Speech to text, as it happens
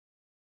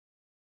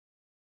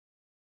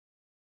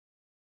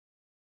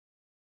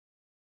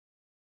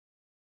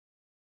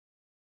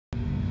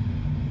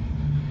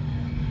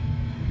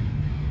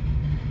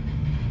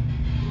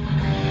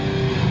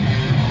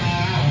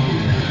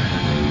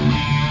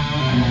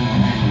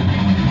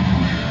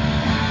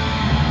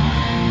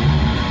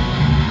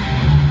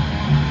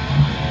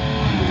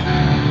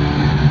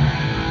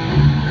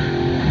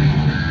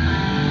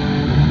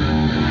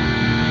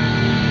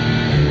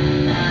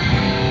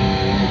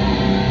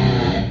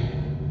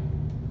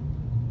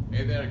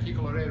engineer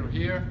Kiko Loureiro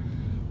here.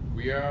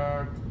 We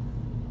are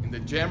in the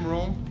jam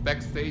room,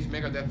 backstage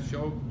Megadeth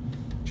show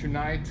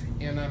tonight,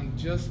 and I'm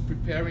just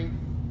preparing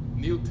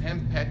new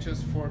temp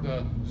patches for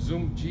the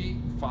Zoom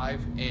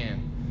G5n.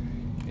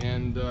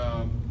 And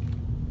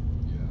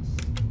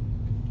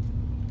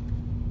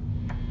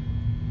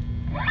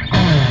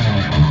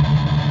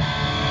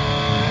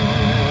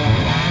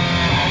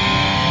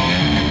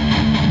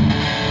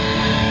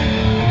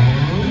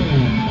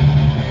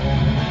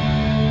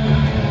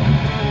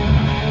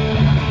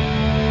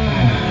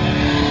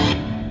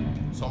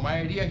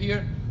idea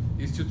here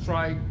is to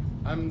try,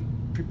 I'm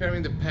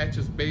preparing the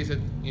patches based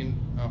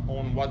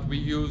on what we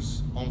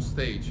use on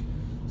stage.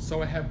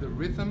 So I have the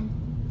rhythm,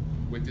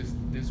 which is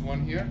this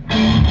one here.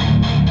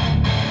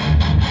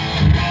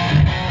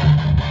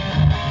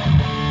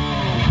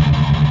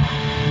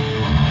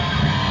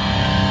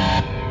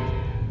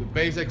 The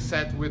basic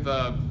set with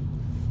a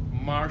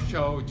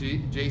Marshall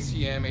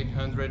JCM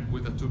 800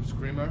 with a tube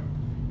screamer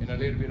and a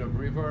little bit of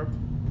reverb.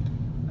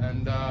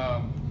 And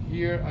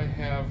here I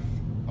have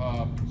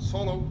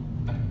solo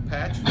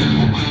patch.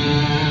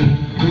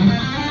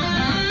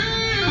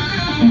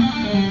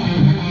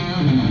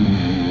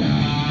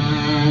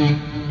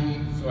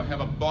 So I have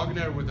a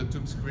Bogner with a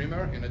tube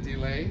screamer and a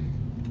delay.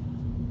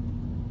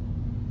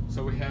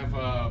 So we have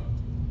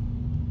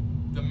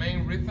the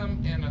main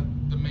rhythm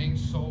and the main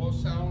solo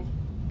sound.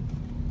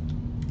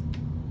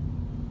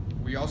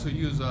 We also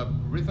use a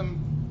rhythm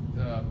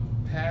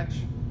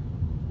patch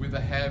with a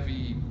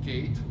heavy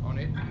gate on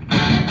it.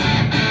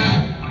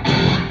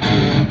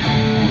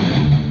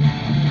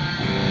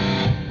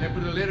 And I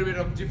put a little bit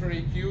of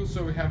different EQ,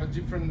 so we have a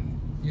different,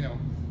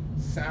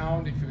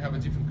 sound if you have a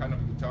different kind of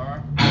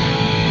guitar.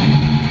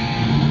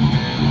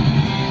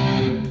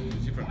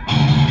 Different.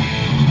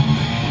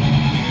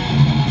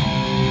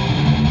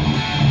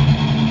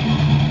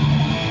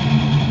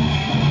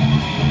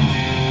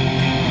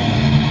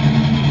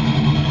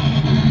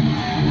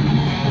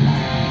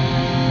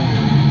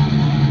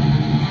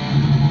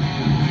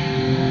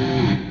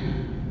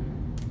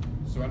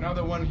 So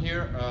another one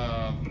here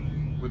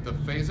with the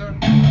phaser.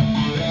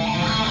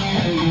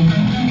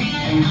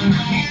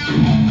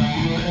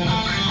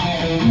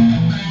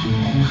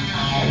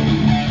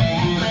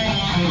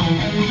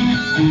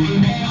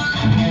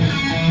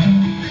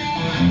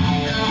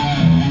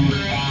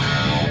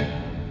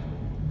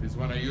 This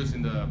one I use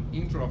in the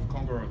intro of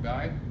Congo or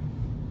Die.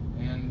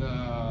 And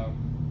a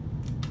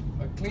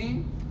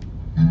clean.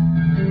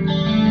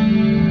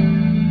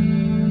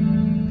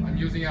 I'm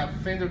using a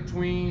Fender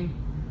Twin,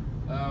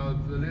 a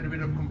little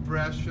bit of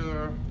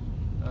compressor,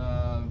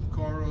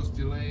 chorus,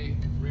 delay,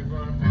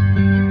 reverb.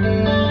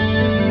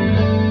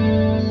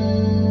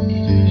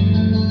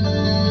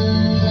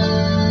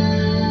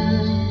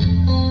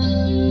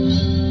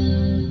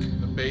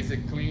 The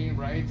basic clean,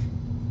 right?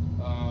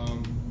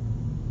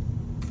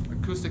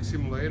 Acoustic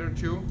simulator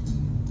too.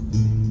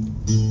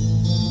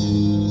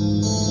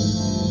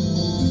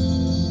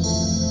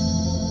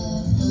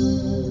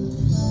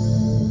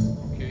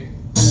 Okay,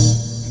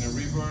 and a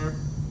reverb.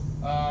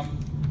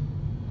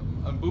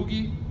 A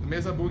boogie, the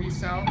Mesa Boogie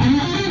sound.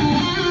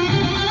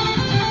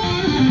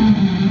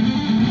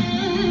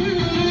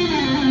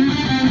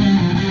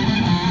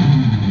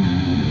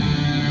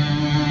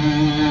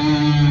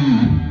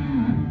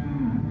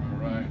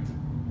 Alright,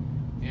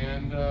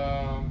 and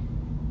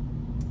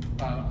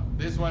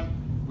this one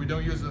we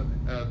don't use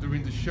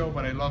during the show,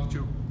 but I love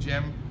to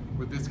jam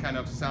with this kind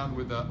of sound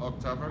with the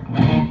octaver.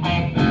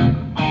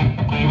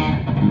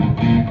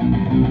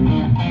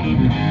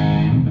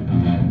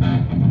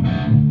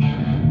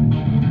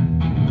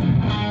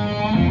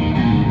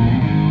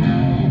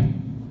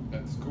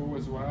 That's cool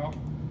as well.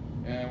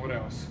 And what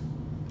else?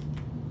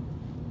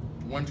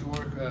 Want to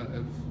work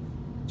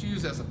to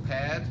use as a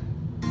pad.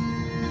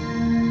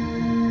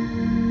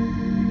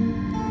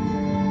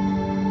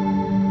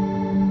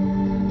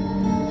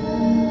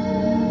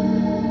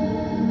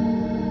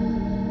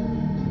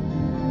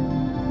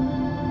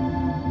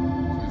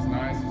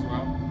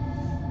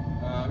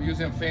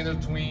 Using a Fender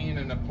Twin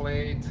and a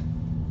plate,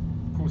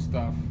 cool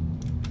stuff,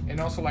 and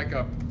also like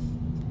it's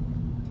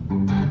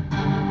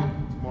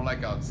more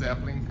like a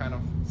Zeppelin kind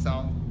of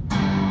sound.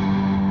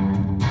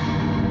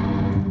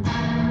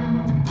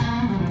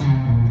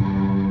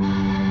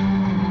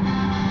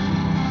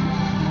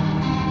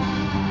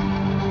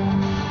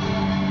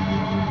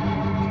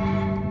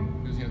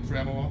 Using a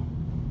tremolo.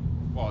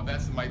 Well,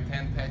 that's my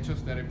 10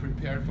 patches that I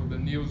prepared for the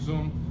new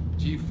Zoom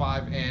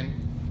G5n.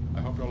 I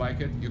hope you like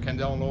it. You can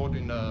download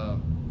in the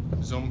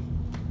Zoom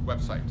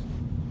website.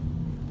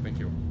 Thank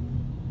you.